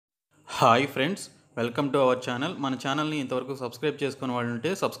Hi friends, welcome to our channel. మన ఛానల్ని ఇంతవరకు సబ్స్క్రైబ్ చేసుకునే వాళ్ళు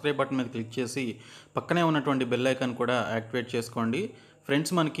ఉంటే సబ్స్క్రైబ్ బటన్ మీద క్లిక్ చేసి పక్కనే ఉన్నటువంటి బెల్ ఐకాన్ కూడా యాక్టివేట్ చేసుకోండి.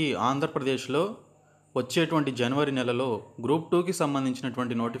 ఫ్రెండ్స్, మనకి ఆంధ్రప్రదేశ్లో వచ్చేటువంటి జనవరి నెలలో గ్రూప్ 2కి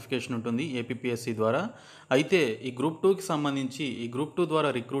సంబంధించినటువంటి నోటిఫికేషన్ ఉంటుంది ఏపీపీఎస్సీ ద్వారా. అయితే ఈ గ్రూప్ 2కి సంబంధించి ఈ గ్రూప్ 2 ద్వారా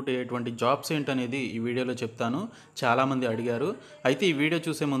రిక్రూట్ అయ్యేటువంటి జాబ్స్ ఏంటనేది ఈ వీడియోలో చెప్తాను. చాలామంది అడిగారు. అయితే ఈ వీడియో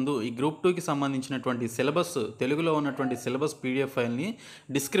చూసే ముందు ఈ గ్రూప్ 2కి సంబంధించినటువంటి సిలబస్, తెలుగులో ఉన్నటువంటి సిలబస్ పీడిఎఫ్ ఫైల్ని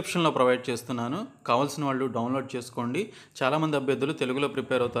డిస్క్రిప్షన్లో ప్రొవైడ్ చేస్తున్నాను. కావాల్సిన వాళ్ళు డౌన్లోడ్ చేసుకోండి. చాలామంది అభ్యర్థులు తెలుగులో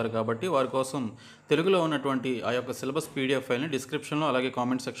ప్రిపేర్ అవుతారు కాబట్టి వారి కోసం తెలుగులో ఉన్నటువంటి ఆ యొక్క సిలబస్ పీడిఎఫ్ ఫైల్ని డిస్క్రిప్షన్లో అలాగే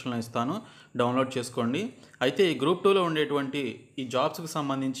కామెంట్ సెక్షన్లో ఇస్తాను, డౌన్లోడ్ చేసుకోండి. అయితే ఈ గ్రూప్ 2లో ఉండేటువంటి ఈ జాబ్స్కి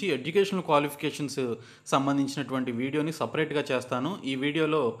సంబంధించి ఎడ్యుకేషనల్ క్వాలిఫికేషన్స్ సంబంధించినటువంటి వీడియోని సపరేట్గా చేస్తాను. ఈ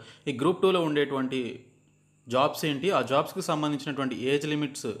వీడియోలో ఈ గ్రూప్ 2లో ఉండేటువంటి జాబ్స్ ఏంటి, ఆ జాబ్స్కి సంబంధించినటువంటి ఏజ్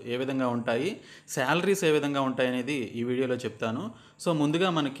లిమిట్స్ ఏ విధంగా ఉంటాయి, శాలరీస్ ఏ విధంగా ఉంటాయి అనేది ఈ వీడియోలో చెప్తాను. సో ముందుగా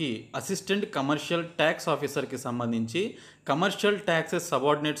మనకి అసిస్టెంట్ కమర్షియల్ ట్యాక్స్ ఆఫీసర్కి సంబంధించి కమర్షియల్ ట్యాక్సెస్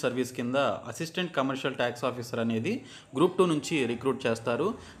సబార్డినేట్ సర్వీస్ కింద అసిస్టెంట్ కమర్షియల్ ట్యాక్స్ ఆఫీసర్ అనేది గ్రూప్ 2 నుంచి రిక్రూట్ చేస్తారు.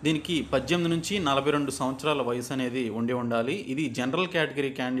 దీనికి 18 నుంచి 42 సంవత్సరాల వయసు అనేది ఉండాలి. ఇది జనరల్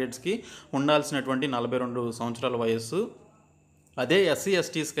కేటగిరీ క్యాండిడేట్స్కి ఉండాల్సినటువంటి 42 సంవత్సరాల వయస్సు. అదే ఎస్సీ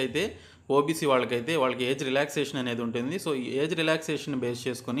ఎస్టీస్కి అయితే, ఓబీసీ వాళ్ళకి ఏజ్ రిలాక్సేషన్ అనేది ఉంటుంది. సో ఈ ఏజ్ రిలాక్సేషన్ బేస్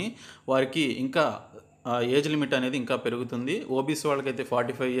చేసుకొని వారికి ఇంకా ఏజ్ లిమిట్ అనేది ఇంకా పెరుగుతుంది. ఓబీసీ వాళ్ళకైతే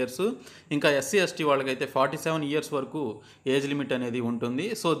 45 ఇయర్స్, ఇంకా ఎస్సీ ఎస్టీ వాళ్ళకైతే 47 ఇయర్స్ వరకు ఏజ్ లిమిట్ అనేది ఉంటుంది.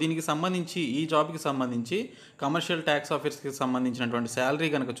 సో దీనికి సంబంధించి, ఈ జాబ్కి సంబంధించి కమర్షియల్ ట్యాక్స్ ఆఫీసర్కి సంబంధించినటువంటి శాలరీ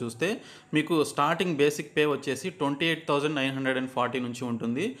కనుక చూస్తే మీకు స్టార్టింగ్ బేసిక్ పే వచ్చేసి 28,940 నుంచి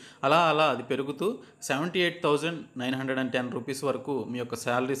ఉంటుంది. అలా అది పెరుగుతూ 78,910 రూపీస్ వరకు మీ యొక్క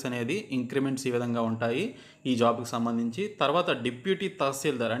శాలరీస్ అనేది ఇంక్రిమెంట్స్ ఈ విధంగా ఉంటాయి ఈ జాబ్కి సంబంధించి. తర్వాత డిప్యూటీ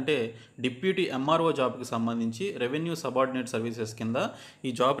తహసీల్దార్ అంటే డిప్యూటీ ఎంఆర్ఓ జాబ్కి సంబంధించి రెవెన్యూ సబార్డినేట్ సర్వీసెస్ కింద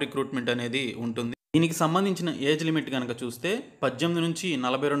ఈ జాబ్ రిక్రూట్మెంట్ అనేది ఉంటుంది. దీనికి సంబంధించిన ఏజ్ లిమిట్ కనుక చూస్తే 18 నుంచి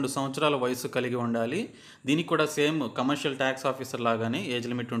 42 సంవత్సరాల వయసు కలిగి ఉండాలి. దీనికి కూడా సేమ్ కమర్షియల్ ట్యాక్స్ ఆఫీసర్ లాగానే ఏజ్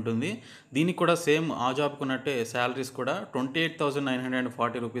లిమిట్ ఉంటుంది. దీనికి కూడా సేమ్ ఆ జాబ్కు ఉన్నట్టే శాలరీస్ కూడా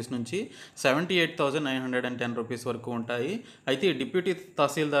 28,940 రూపీస్ నుంచి 78,910 రూపీస్ వరకు ఉంటాయి. అయితే డిప్యూటీ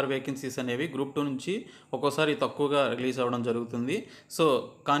తహసీల్దార్ వేకెన్సీస్ అనేవి గ్రూప్ 2 నుంచి ఒక్కోసారి తక్కువగా రిలీజ్ అవ్వడం జరుగుతుంది. సో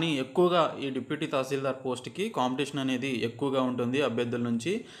కానీ ఎక్కువగా ఈ డిప్యూటీ తహసీల్దార్ పోస్ట్కి కాంపిటీషన్ అనేది ఎక్కువగా ఉంటుంది అభ్యర్థుల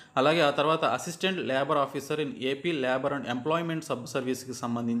నుంచి. అలాగే ఆ తర్వాత assistant labour officer in AP labour and employment sub సర్వీస్కి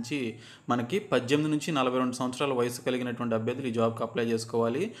సంబంధించి మనకి 18 నుంచి 42 సంవత్సరాల వయసు కలిగినటువంటి అభ్యర్థులు ఈ జాబ్కి అప్లై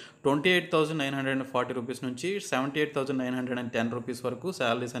చేసుకోవాలి. 28,940 రూపీస్ నుంచి 78,910 రూపీస్ వరకు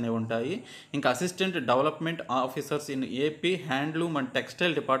శాలరీస్ అనేవి ఉంటాయి. ఇంకా assistant development officers in AP handloom and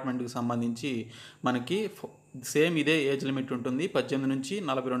textile డిపార్ట్మెంట్కి సంబంధించి మనకి సేమ్ ఇదే ఏజ్ లిమిట్ ఉంటుంది, 18 నుంచి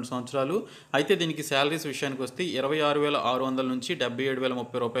 42 సంవత్సరాలు. అయితే దీనికి శాలరీస్ విషయానికి వస్తే 26,600 నుంచి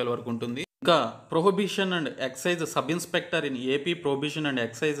 77,030 రూపాయల వరకు ఉంటుంది. ఇంకా prohibition and excise sub inspector in AP prohibition and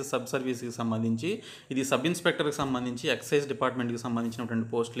excise sub సర్వీస్కి సంబంధించి, ఇది సబ్ ఇన్స్పెక్టర్కి సంబంధించి ఎక్సైజ్ డిపార్ట్మెంట్కి సంబంధించినటువంటి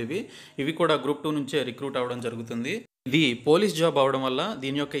పోస్టులు ఇవి కూడా గ్రూప్ 2 నుంచే రిక్రూట్ అవ్వడం జరుగుతుంది. ఇది పోలీస్ జాబ్ అవడం వల్ల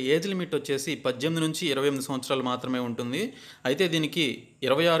దీని యొక్క ఏజ్ లిమిట్ వచ్చేసి 18 నుంచి 28 సంవత్సరాలు మాత్రమే ఉంటుంది. అయితే దీనికి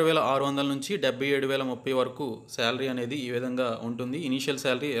 26,600 నుంచి 77,030 వరకు శాలరీ అనేది ఈ విధంగా ఉంటుంది. ఇనీషియల్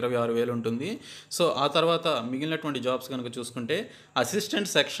శాలరీ 26,000 ఉంటుంది. సో ఆ తర్వాత మిగిలినటువంటి జాబ్స్ కనుక చూసుకుంటే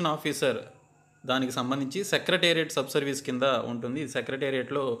అసిస్టెంట్ సెక్షన్ ఆఫీసర్, దానికి సంబంధించి సెక్రటేరియట్ సబ్ సర్వీస్ కింద ఉంటుంది. ఇది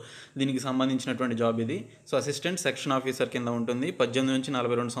సెక్రటేరియట్లో దీనికి సంబంధించినటువంటి జాబ్ ఇది. సో అసిస్టెంట్ సెక్షన్ ఆఫీసర్ కింద ఉంటుంది, 18 నుంచి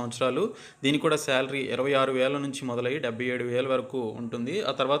 42 సంవత్సరాలు. దీనికి కూడా శాలరీ 26,000 నుంచి మొదలై 77,000 వరకు ఉంటుంది.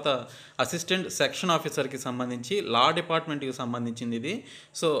 ఆ తర్వాత అసిస్టెంట్ సెక్షన్ ఆఫీసర్కి సంబంధించి లా డిపార్ట్మెంట్కి సంబంధించింది ఇది.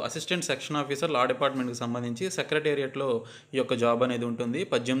 సో అసిస్టెంట్ సెక్షన్ ఆఫీసర్ లా డిపార్ట్మెంట్కి సంబంధించి సెక్రటేరియట్లో ఈ యొక్క జాబ్ అనేది ఉంటుంది.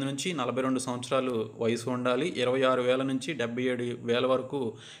 18 నుంచి 42 సంవత్సరాలు వయసు ఉండాలి. 26,000 నుంచి 77,000 వరకు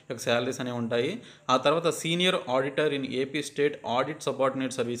యొక్క శాలరీస్ అనేవి ఉంటాయి. ఆ తర్వాత senior auditor in AP state audit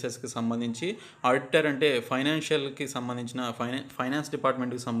subordinate సర్వీసెస్కి సంబంధించి, ఆడిటర్ అంటే ఫైనాన్షియల్కి సంబంధించిన ఫైనాన్స్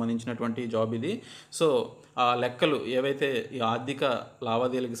డిపార్ట్మెంట్కి సంబంధించినటువంటి జాబ్ ఇది. సో ఆ లెక్కలు ఏవైతే ఈ ఆర్థిక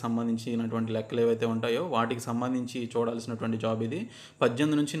లావాదేవీలకు సంబంధించినటువంటి లెక్కలు ఏవైతే ఉంటాయో వాటికి సంబంధించి చూడాల్సినటువంటి జాబ్ ఇది.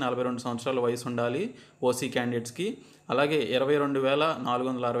 18 నుంచి 42 సంవత్సరాల వయసు ఉండాలి ఓసీ క్యాండిడేట్స్కి. అలాగే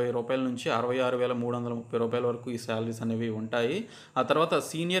 22,460 రూపాయల నుంచి 66,330 రూపాయల వరకు ఈ శాలరీస్ అనేవి ఉంటాయి. ఆ తర్వాత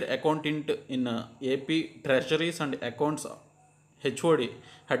senior accountant in AP treasuries and accounts HOD,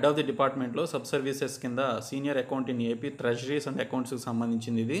 head of the డిపార్ట్మెంట్లో సబ్ సర్వీసెస్ కింద senior account in AP treasuries and అకౌంట్స్కి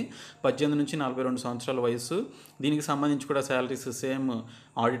సంబంధించింది ఇది. 18 నుంచి 42 సంవత్సరాల వయసు. దీనికి సంబంధించి కూడా శాలరీస్ సేమ్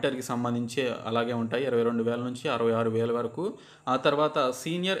ఆడిటర్కి సంబంధించి అలాగే ఉంటాయి 22,000 నుంచి 66,000 వరకు. ఆ తర్వాత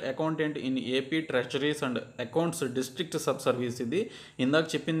senior accountant in AP treasuries and accounts district sub service. ఇది ఇందాక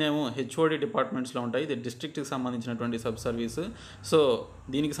చెప్పిందేమో హెచ్ఓడి డిపార్ట్మెంట్స్లో ఉంటాయి, ఇది డిస్ట్రిక్ట్కి సంబంధించినటువంటి సబ్ సర్వీస్. సో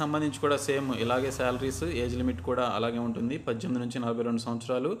దీనికి సంబంధించి కూడా సేమ్ ఇలాగే శాలరీస్, ఏజ్ లిమిట్ కూడా అలాగే ఉంటుంది, 18 నుంచి 42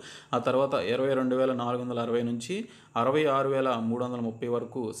 సంవత్సరాలు. ఆ తర్వాత 22,460 నుంచి 66,330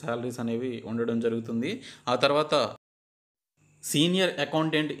 వరకు శాలరీస్ అనేవి ఉండడం జరుగుతుంది. ఆ తర్వాత senior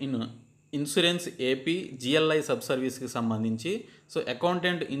accountant in insurance AP GLI sub సర్వీస్కి సంబంధించి, సో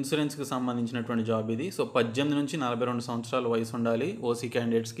అకౌంటెంట్ ఇన్సూరెన్స్కి సంబంధించినటువంటి జాబ్ ఇది. సో 18 నుంచి 42 సంవత్సరాల వయసు ఉండాలి ఓసీ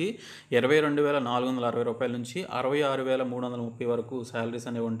క్యాండిడేట్స్కి. 22,460 రూపాయల నుంచి 66,330 వరకు శాలరీస్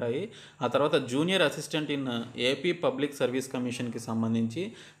అనేవి ఉంటాయి. ఆ తర్వాత junior assistant in AP public service కమిషన్కి సంబంధించి,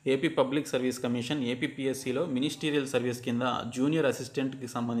 AP public service commission ఏపీపీఎస్సీలో ministerial service కింద జూనియర్ అసిస్టెంట్కి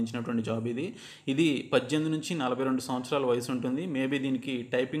సంబంధించినటువంటి జాబ్ ఇది. ఇది 18 నుంచి 42 సంవత్సరాల వయసు ఉంటుంది. మేబీ దీనికి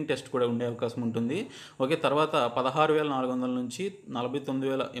టైపింగ్ టెస్ట్ కూడా ఉండే అవకాశం ఉంటుంది. ఓకే, తర్వాత 16,400 నుంచి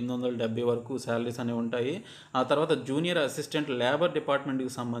 49,870 వరకు శాలరీస్ అనేవి ఉంటాయి. ఆ తర్వాత జూనియర్ అసిస్టెంట్ లేబర్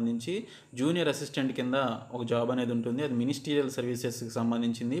డిపార్ట్మెంట్కి సంబంధించి జూనియర్ అసిస్టెంట్ కింద ఒక జాబ్ అనేది ఉంటుంది, అది మినిస్టీరియల్ సర్వీసెస్కి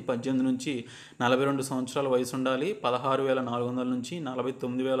సంబంధించింది. 18 నుంచి 42 సంవత్సరాల వయసు ఉండాలి. 16,400 నుంచి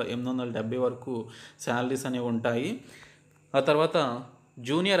 49,870 వరకు శాలరీస్ అనేవి ఉంటాయి. ఆ తర్వాత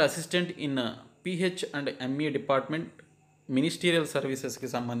junior assistant in pH and ME department ministerial సర్వీసెస్కి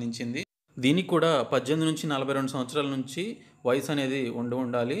సంబంధించింది. దీనికి కూడా 18 నుంచి 42 సంవత్సరాల నుంచి వయసు అనేది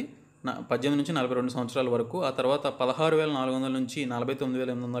ఉండాలి, 18 నుంచి 42 సంవత్సరాల వరకు. ఆ తర్వాత 16,400 నుంచి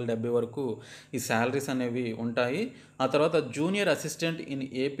 49,870 వరకు ఈ శాలరీస్ అనేవి ఉంటాయి. ఆ తర్వాత junior assistant in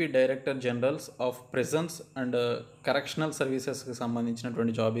AP director generals of prisons and correctional సర్వీసెస్కి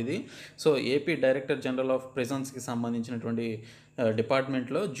సంబంధించినటువంటి జాబ్ ఇది. So AP director general of ప్రిజన్స్కి సంబంధించినటువంటి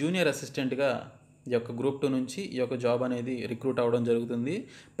డిపార్ట్మెంట్లో జూనియర్ అసిస్టెంట్గా ఈ యొక్క గ్రూప్ 2 నుంచి ఈ యొక్క జాబ్ అనేది రిక్రూట్ అవ్వడం జరుగుతుంది.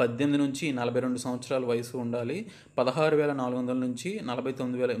 18 నుంచి 42 సంవత్సరాల వయసు ఉండాలి. 16,400 నుంచి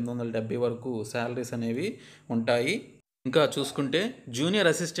 49,870 వరకు శాలరీస్ అనేవి ఉంటాయి. ఇంకా చూసుకుంటే junior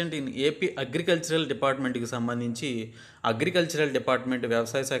assistant in AP agricultural డిపార్ట్మెంట్కి సంబంధించి, అగ్రికల్చరల్ డిపార్ట్మెంట్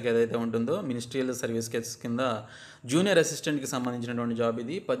వ్యవసాయ శాఖ ఏదైతే ఉంటుందో మినిస్ట్రియల్ సర్వీసెస్ కింద జూనియర్ అసిస్టెంట్కి సంబంధించినటువంటి జాబ్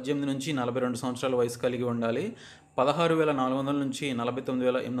ఇది. 18 నుంచి 42 సంవత్సరాల వయసు కలిగి ఉండాలి. 16,400 నుంచి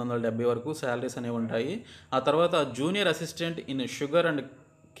 49,870 వరకు శాలరీస్ అనేవి ఉంటాయి. ఆ తర్వాత junior assistant in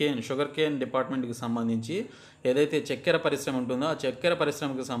sugar cane డిపార్ట్మెంట్కి సంబంధించి ఏదైతే చక్కెర పరిశ్రమ ఉంటుందో ఆ చక్కెర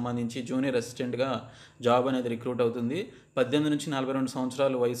పరిశ్రమకు సంబంధించి జూనియర్ అసిస్టెంట్గా జాబ్ అనేది రిక్రూట్ అవుతుంది. 18 నుంచి 42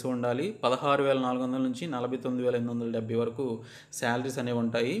 సంవత్సరాలు వయసు ఉండాలి. 16,400 నుంచి 49,870 వరకు శాలరీస్ అనేవి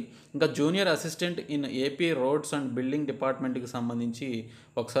ఉంటాయి. ఇంకా junior assistant in AP roads and building డిపార్ట్మెంట్కి సంబంధించి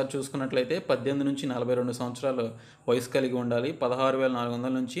ఒకసారి చూసుకున్నట్లయితే 18 నుంచి 42 సంవత్సరాలు వయసు కలిగి ఉండాలి.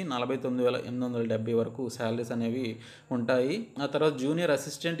 16,400 నుంచి 49,870 వరకు శాలరీస్ అనేవి ఉంటాయి. ఆ తర్వాత junior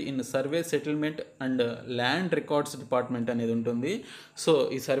assistant in survey settlement and land records department అనేది ఉంటుంది. సో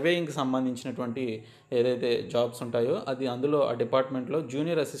ఈ సర్వేయింగ్కి సంబంధించినటువంటి ఏదైతే జాబ్స్ ఉంటాయో అది అందులో ఆ డిపార్ట్మెంట్లో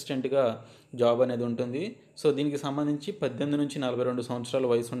జూనియర్ అసిస్టెంట్గా జాబ్ అనేది ఉంటుంది. సో దీనికి సంబంధించి 18 నుంచి 42 సంవత్సరాల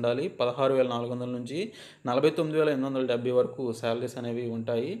వయసు ఉండాలి. 16,400 నుంచి 49,870 వరకు శాలరీస్ అనేవి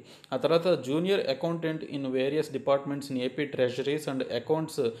ఉంటాయి. ఆ తర్వాత junior accountant in various departments in AP treasuries and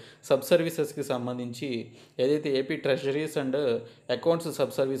accounts sub సర్వీసెస్కి సంబంధించి ఏదైతే AP treasuries and accounts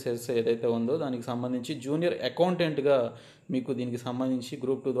sub services ఏదైతే ఉందో దానికి సంబంధించి జూనియర్ అకౌంటెంట్గా మీకు దీనికి సంబంధించి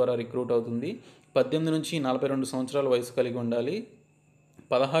గ్రూప్ 2 ద్వారా రిక్రూట్ అవుతుంది. 18 నుంచి 42 సంవత్సరాల వయసు కలిగి ఉండాలి.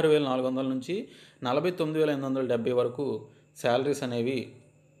 16,400 నుంచి 49,870 వరకు శాలరీస్ అనేవి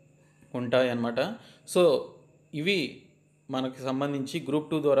ఉంటాయి అన్నమాట. సో ఇవి మనకి సంబంధించి గ్రూప్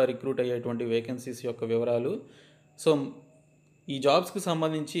 2 ద్వారా రిక్రూట్ అయ్యేటువంటి వేకెన్సీస్ యొక్క వివరాలు. సో ఈ జాబ్స్కి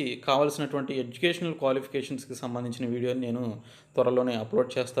సంబంధించి కావాల్సినటువంటి ఎడ్యుకేషనల్ క్వాలిఫికేషన్స్కి సంబంధించిన వీడియోని నేను త్వరలోనే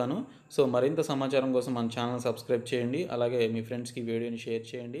అప్లోడ్ చేస్తాను. సో మరింత సమాచారం కోసం మన ఛానల్ సబ్స్క్రైబ్ చేయండి, అలాగే మీ ఫ్రెండ్స్కి వీడియోని షేర్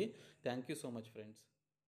చేయండి. Thank you so much friends.